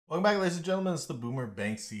Welcome back, ladies and gentlemen. It's the Boomer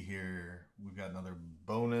Banksy here. We've got another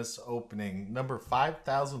bonus opening. Number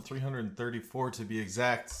 5,334 to be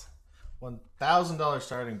exact. $1,000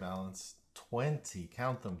 starting balance. 20,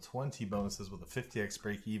 count them, 20 bonuses with a 50x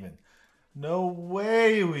break even. No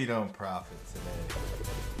way we don't profit today.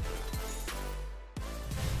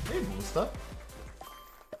 Hey, Busta.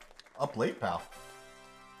 Up late, pal.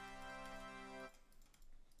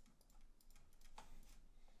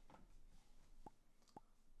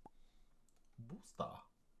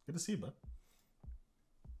 Good to see you, bud.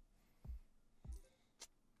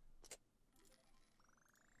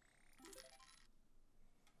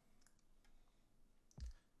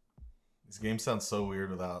 These games sound so weird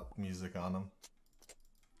without music on them.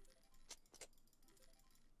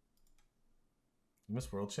 You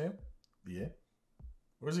miss World Champ? Yeah.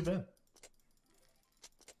 Where's he been?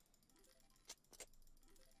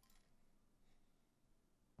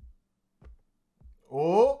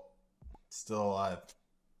 Oh! Still alive.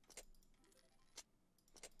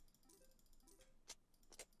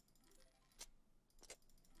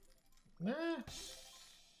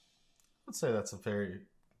 I'd say that's a fairly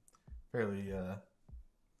a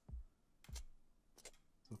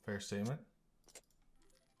fair statement.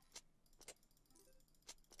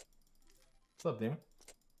 What's up, Demon?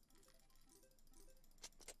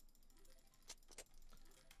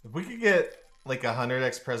 If we could get like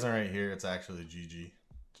 100x present right here, it's actually GG.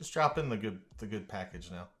 Just drop in the good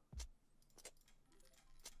package now.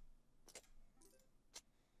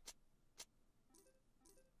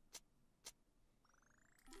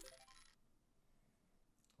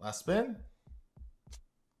 Last spin.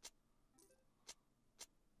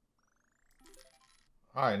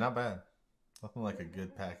 Alright, not bad. Nothing like a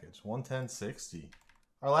good package. 110.60.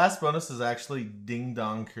 Our last bonus is actually Ding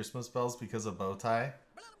Dong Christmas Bells because of bow tie.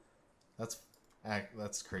 That's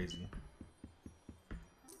crazy.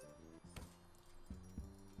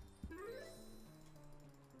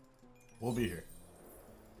 We'll be here.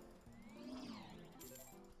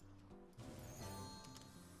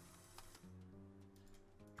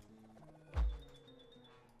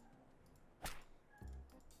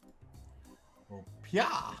 Oh, pia!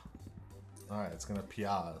 Alright, it's gonna pia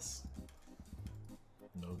us.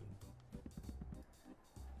 Noted.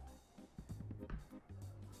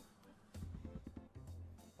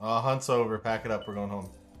 Hunt's over. Pack it up. We're going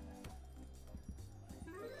home.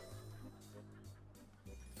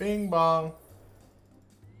 Bing bong.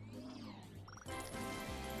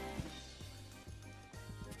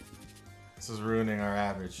 This is ruining our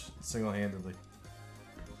average single-handedly.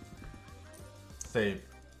 Save.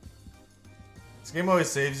 This game always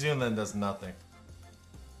saves you and then does nothing.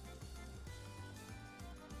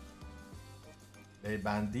 Les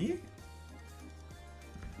bandits?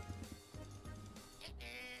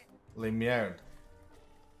 Les merdes.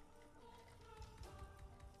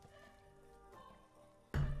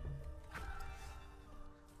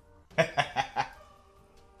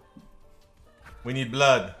 We need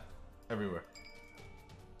blood everywhere.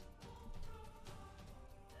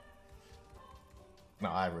 No,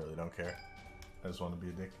 I really don't care. I just want to be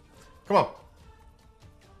a dick. Come on.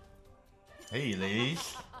 Hey,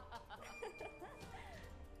 ladies.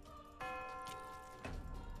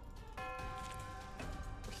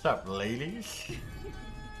 What's up, ladies?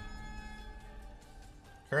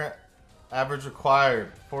 Current average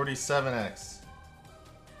required 47x.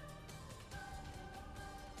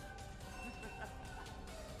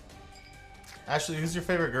 Ashley, who's your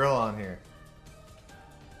favorite girl on here?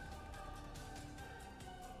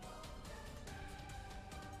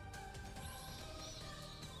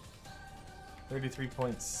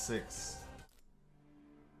 $33.6.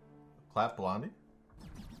 Clap Blondie?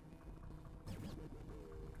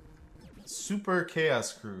 Super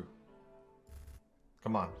Chaos Crew.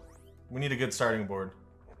 Come on. We need a good starting board.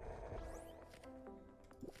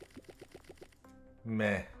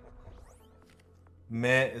 Meh.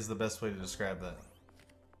 Meh is the best way to describe that.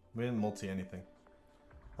 We didn't multi anything.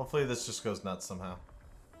 Hopefully this just goes nuts somehow.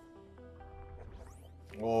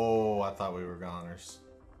 Oh, I thought we were goners.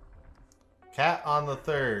 Cat on the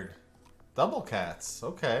third. Double cats.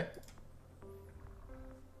 Okay.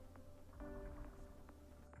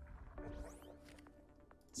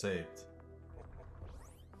 Saved.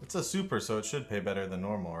 It's a super, so it should pay better than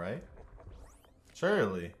normal, right?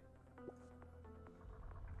 Surely.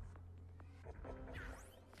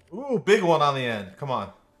 Ooh, big one on the end. Come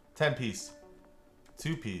on. 10 piece.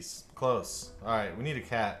 2 piece. Close. Alright, we need a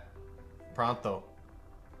cat. Pronto.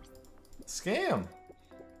 Scam.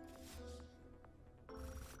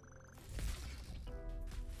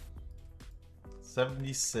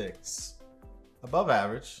 $76. Above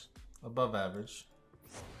average. Above average.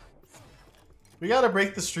 We gotta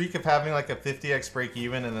break the streak of having like a 50x break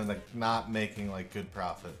even and then like not making like good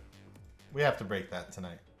profit. We have to break that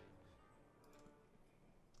tonight.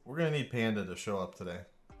 We're gonna need Panda to show up today.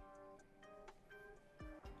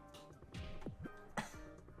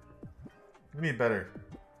 We need better.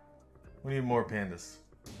 We need more pandas.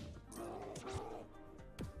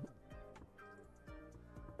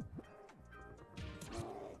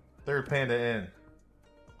 Third panda in.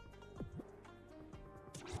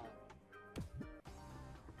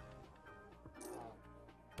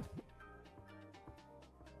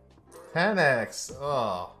 $10x.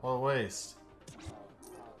 Oh, what a waste.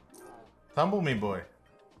 Tumble me, boy.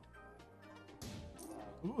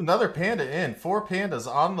 Ooh, another panda in. 4 pandas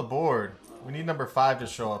on the board. We need number 5 to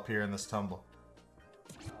show up here in this tumble.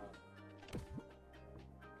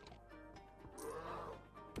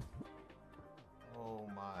 Oh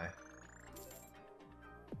my.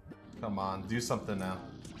 Come on, do something now.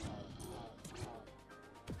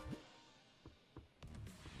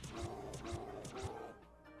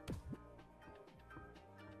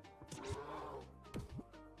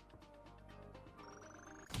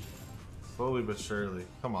 Slowly but surely.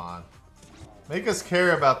 Come on. Make us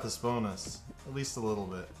care about this bonus. At least a little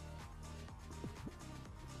bit.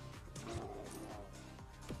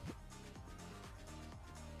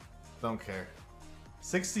 Don't care.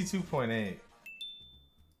 62.8.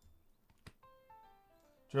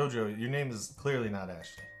 Jojo, your name is clearly not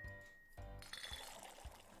Ashley.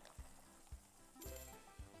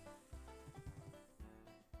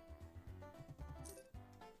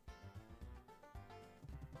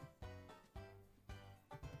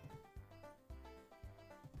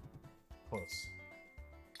 Close.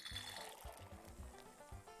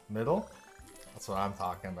 Middle? That's what I'm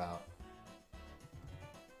talking about.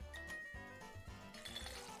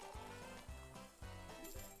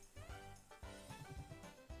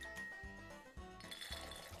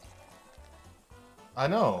 I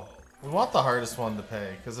know. We want the hardest one to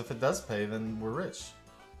pay, because if it does pay, then we're rich.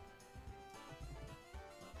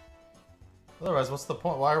 Otherwise, what's the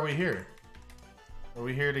point? Why are we here? Are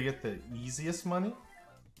we here to get the easiest money?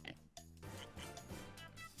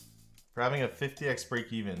 For having a 50x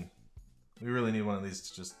break even. We really need one of these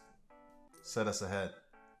to just set us ahead.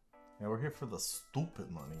 Yeah, we're here for the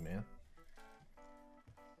stupid money, man.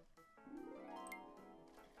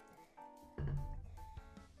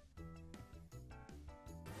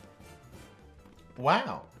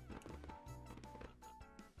 Wow.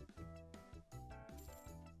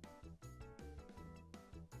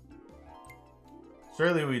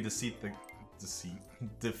 Surely we defeat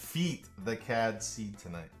the CAD seed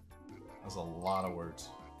tonight. That was a lot of words.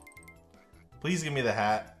 Please give me the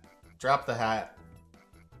hat. Drop the hat.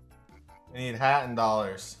 I need hat and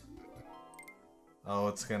dollars. Oh,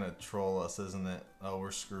 it's gonna troll us, isn't it? Oh,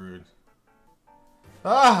 we're screwed.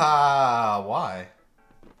 Ah, why?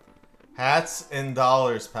 Hats and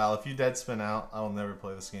dollars, pal. If you dead spin out, I will never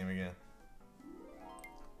play this game again.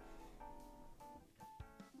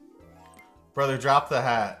 Brother, drop the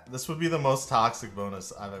hat. This would be the most toxic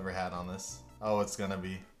bonus I've ever had on this. Oh, it's gonna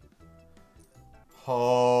be.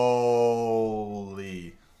 Holy.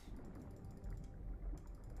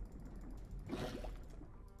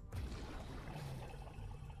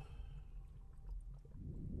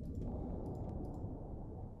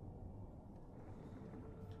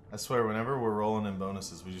 I swear, whenever we're rolling in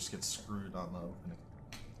bonuses, we just get screwed on the opening.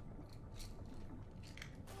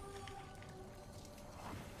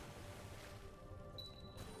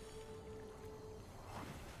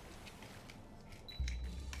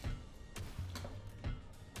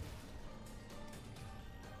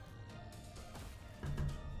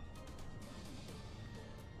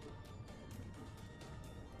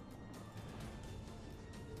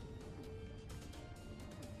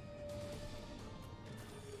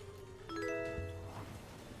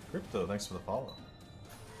 Crypto, thanks for the follow.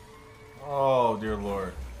 Oh, dear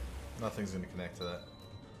lord. Nothing's going to connect to that.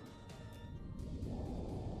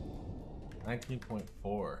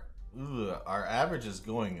 19.4. Ooh, our average is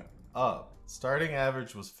going up. Starting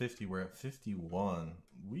average was 50. We're at 51.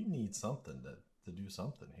 We need something to do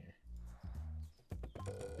something here.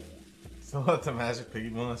 Still at the Magic Piggy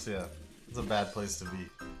bonus? Yeah. It's a bad place to be.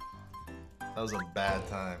 That was a bad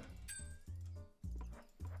time.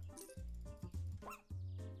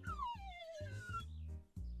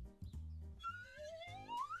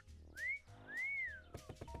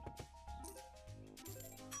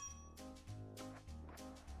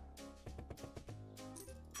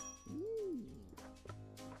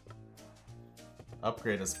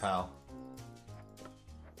 Upgrade us, pal.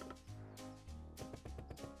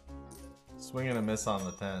 Swing and a miss on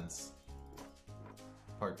the 10s.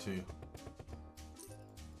 Part 2.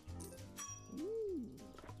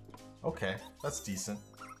 Okay, that's decent.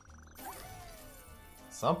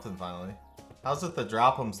 Something finally. How's it the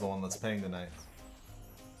Drop'em's the one that's paying tonight?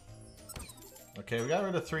 Okay, we got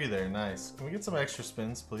rid of 3 there. Nice. Can we get some extra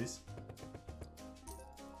spins, please?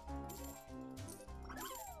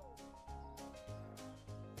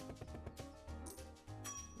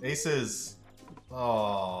 Aces.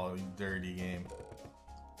 Oh, you dirty game.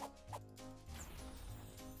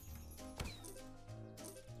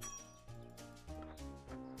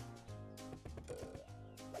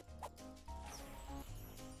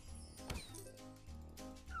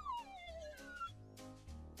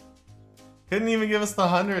 Couldn't even give us the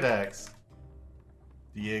 100x.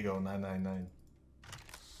 Diego 999.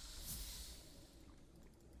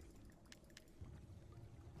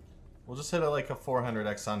 We'll just hit it like a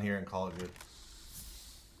 400x on here and call it good.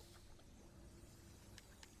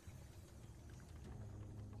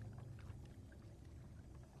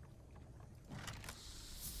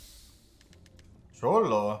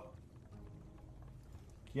 Cholo.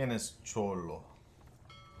 ¿Quién es Cholo?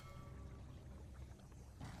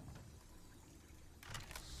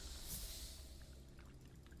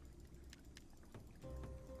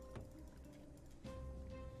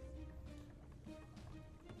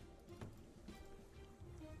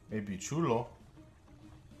 Maybe Chulo.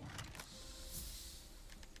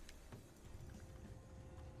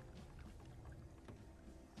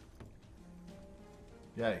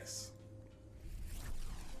 Yikes.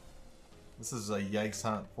 This is a yikes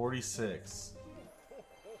hunt. 46.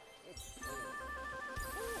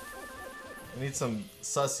 We need some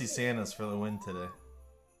sussy Santas for the win today.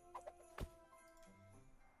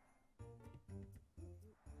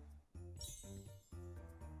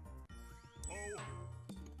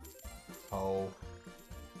 Oh.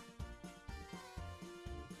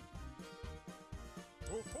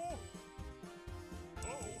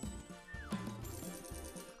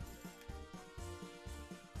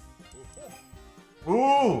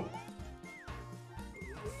 Ooh!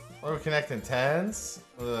 What are we connecting? 10s?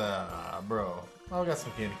 Bro. Oh, we got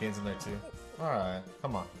some candy canes in there too. Alright,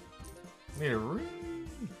 come on. Need a re.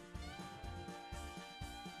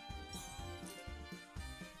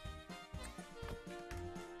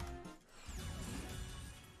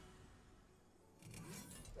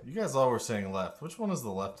 You guys all were saying left. Which one is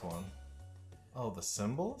the left one? Oh, the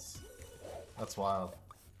symbols? That's wild.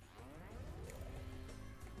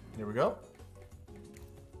 Here we go.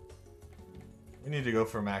 We need to go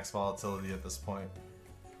for max volatility at this point.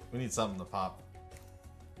 We need something to pop.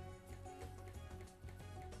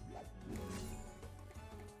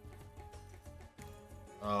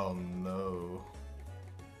 Oh no.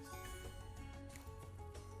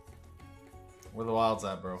 Where the wilds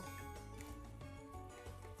at, bro?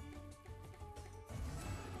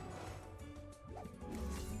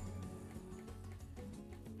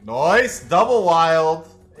 Nice! Double wild!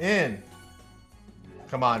 In!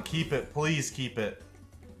 Come on, keep it. Please keep it.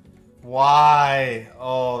 Why?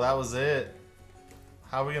 Oh, that was it.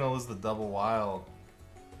 How are we gonna lose the double wild?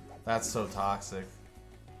 That's so toxic.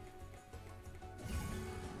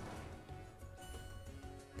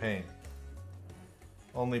 Pain.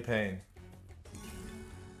 Only pain.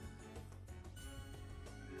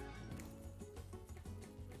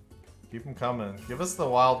 Keep them coming. Give us the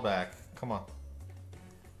wild back. Come on.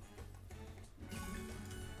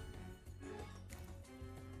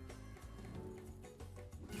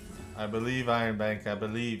 I believe, Iron Bank. I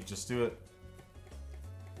believe. Just do it.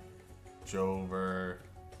 Jover.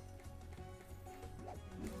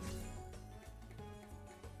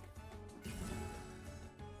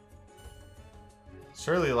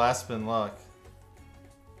 Surely last spin luck.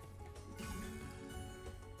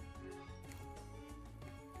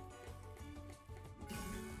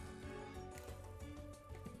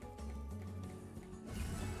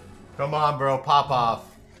 Come on, bro. Pop off.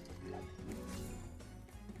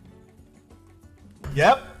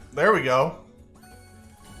 Yep. There we go.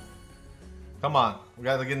 Come on. We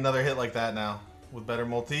gotta get another hit like that now. With better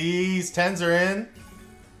multis. 10s are in.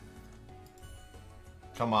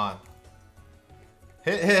 Come on.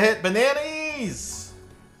 Hit, hit, hit. Bananas!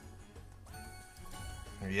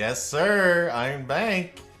 Yes, sir. Iron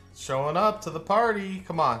Bank. Showing up to the party.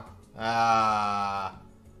 Come on. Ah.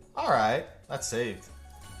 Alright. That's saved.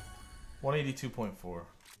 182.4.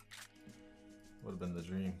 Would have been the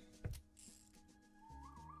dream.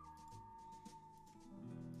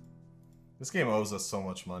 This game owes us so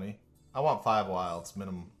much money. I want 5 wilds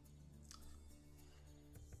minimum.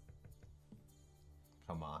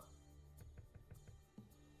 Come on.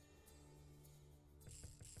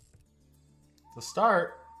 To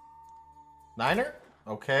start. Niner?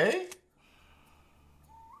 Okay.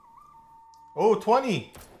 Oh,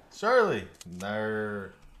 20. Surely. No.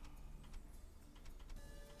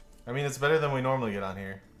 I mean, it's better than we normally get on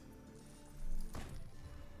here.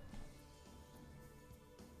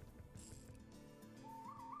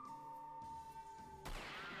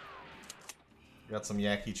 Got some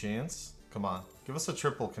Yaki chance. Come on. Give us a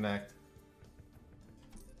triple connect.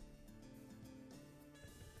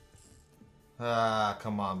 Ah,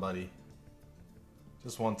 come on, buddy.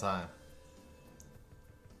 Just one time.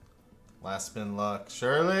 Last spin luck.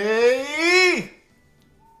 Shirley!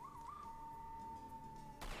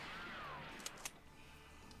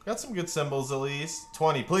 Got some good symbols at least.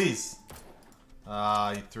 20, please.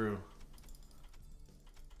 Ah, he threw.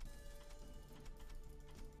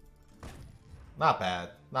 Not bad.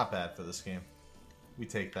 Not bad for this game. We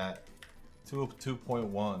take that.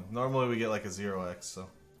 2.1. Normally we get like a 0x, so.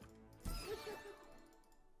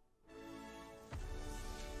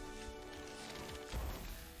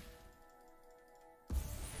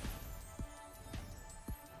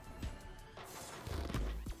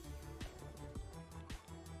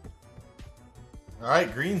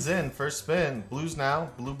 Alright, green's in. First spin. Blues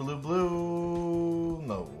now. Blue, blue, blue.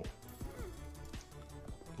 No.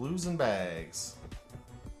 Blues and bags.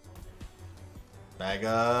 Bag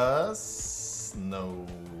us. No.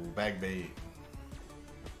 Bag bait.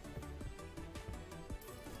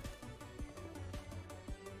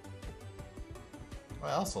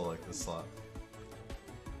 I also like this slot.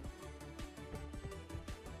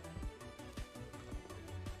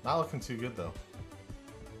 Not looking too good though.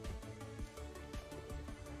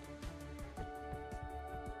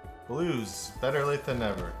 Blues, better late than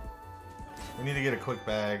never. We need to get a quick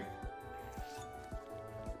bag.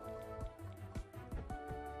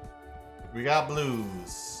 We got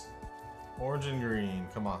blues. Orange and green,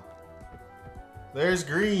 come on. There's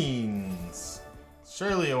greens.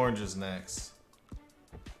 Surely orange is next.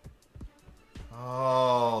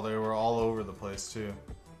 Oh, they were all over the place too.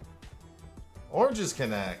 Oranges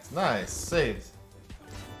connect, nice, saved.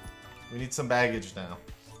 We need some baggage now.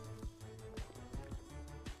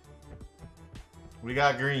 We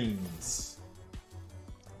got greens.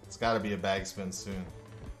 It's gotta be a bag spin soon.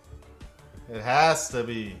 It has to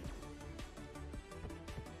be.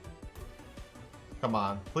 Come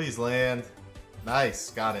on, please land.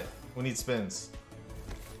 Nice, got it. We need spins.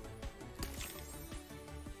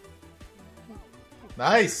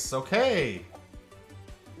 Nice, okay.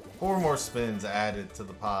 4 more spins added to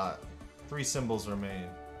the pot. 3 symbols remain.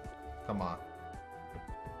 Come on.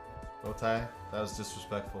 Bow tie? That was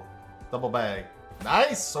disrespectful. Double bag.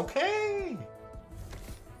 Nice, okay.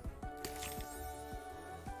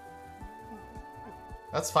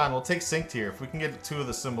 That's fine, we'll take synced here. If we can get 2 of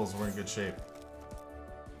the symbols, we're in good shape.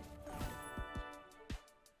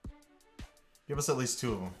 Give us at least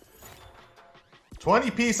 2 of them.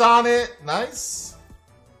 20 piece on it, nice.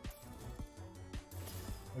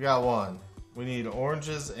 We got 1. We need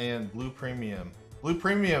oranges and blue premium. Blue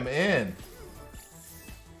premium in.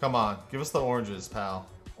 Come on, give us the oranges, pal.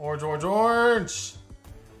 Orange, orange, orange!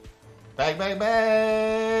 Bag, bag,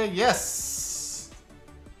 bag! Yes!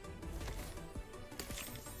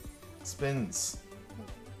 Spins.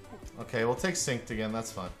 Okay, we'll take synced again,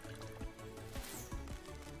 that's fine.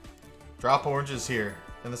 Drop oranges here,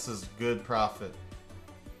 and this is good profit.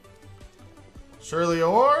 Surely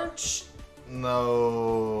orange?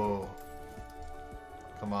 No.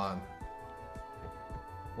 Come on.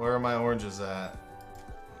 Where are my oranges at?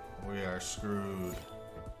 We are screwed.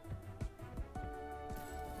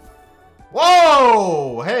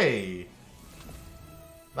 Whoa! Hey!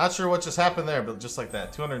 Not sure what just happened there, but just like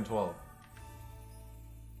that. 212.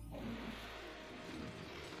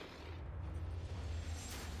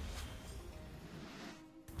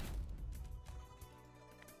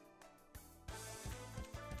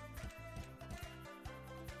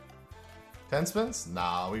 $10 spins?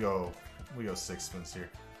 Nah, we go 6 spins here.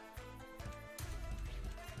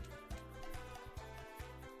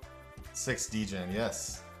 6 degen,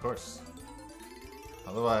 yes, of course.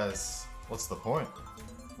 Otherwise, what's the point?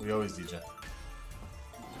 We always degen.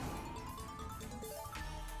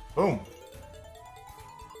 Boom.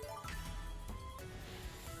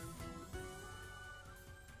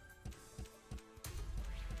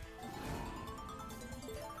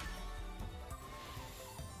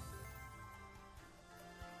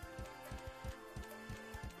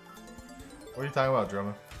 What are you talking about,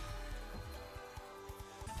 Drummond?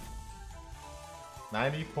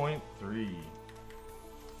 90.3.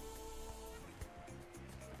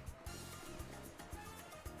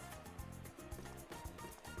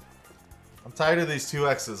 I'm tired of these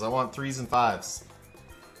 2X's. I want 3s and 5s.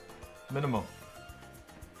 Minimum.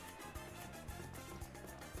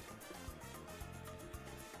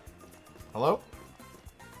 Hello?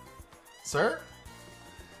 Sir?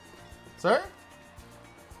 Sir?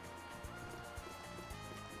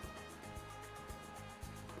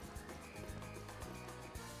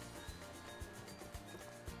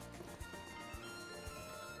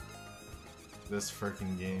 This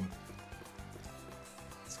freaking game.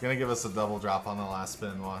 It's gonna give us a double drop on the last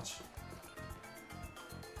spin, watch.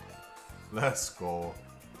 Let's go.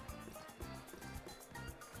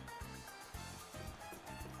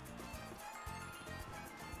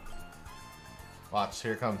 Watch,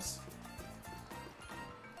 here it comes.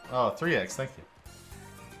 Oh, 3x, thank you.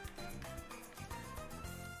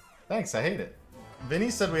 Thanks, I hate it. Vinny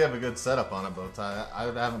said we have a good setup on it, Bowtie. I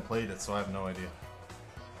haven't played it, so I have no idea.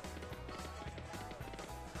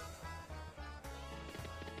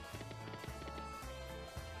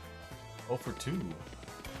 Oh for 2.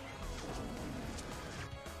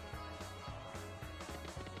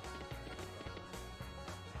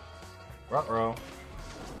 Ruh-roh.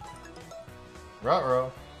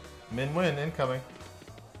 Ruh-roh. Min-win incoming.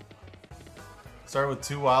 Start with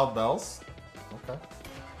 2 wild bells. Okay.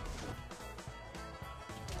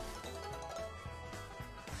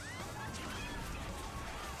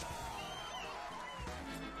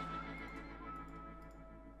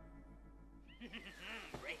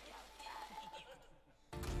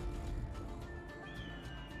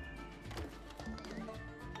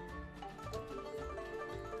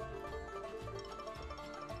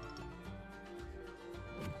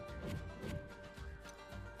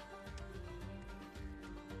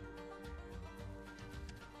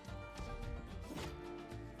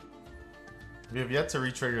 We have yet to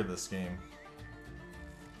re-trigger this game.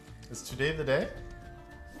 Is today the day?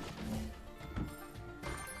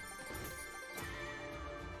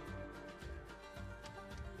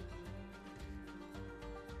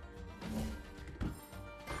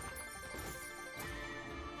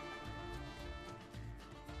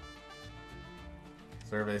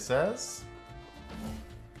 Survey says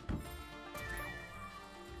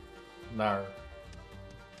no.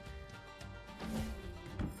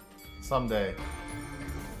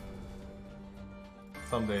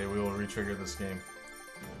 Someday we will re-trigger this game.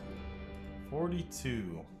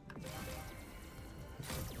 42.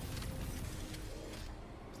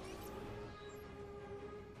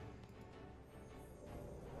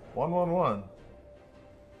 One.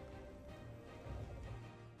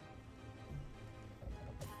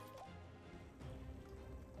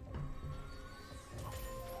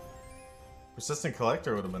 Persistent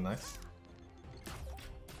Collector would have been nice.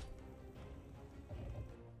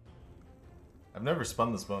 I've never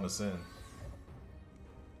spun this bonus in.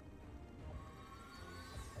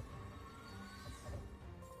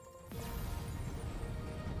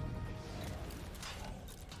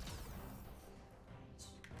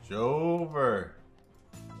 Jover.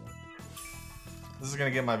 This is gonna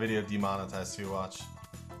get my video demonetized too, watch.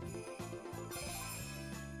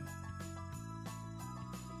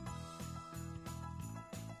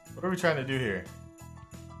 What are we trying to do here?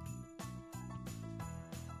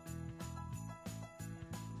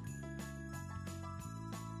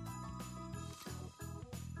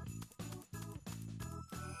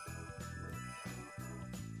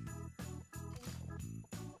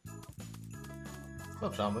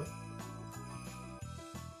 What's up, Shamba?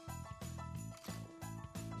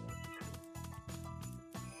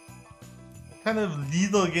 What kind of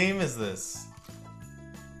lethal game is this?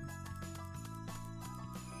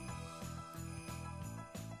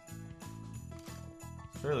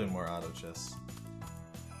 Surely more auto chess.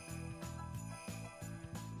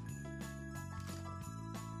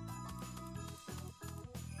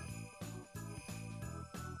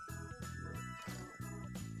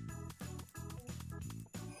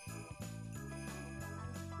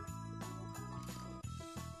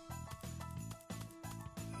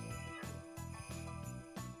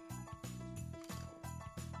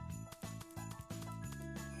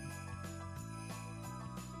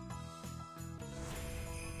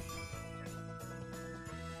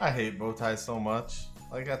 I hate Bowtie so much.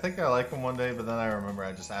 Like, I think I like him one day, but then I remember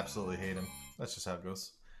I just absolutely hate him. That's just how it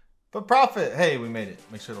goes. But profit! Hey, we made it.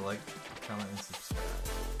 Make sure to like, comment, and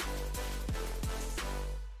subscribe.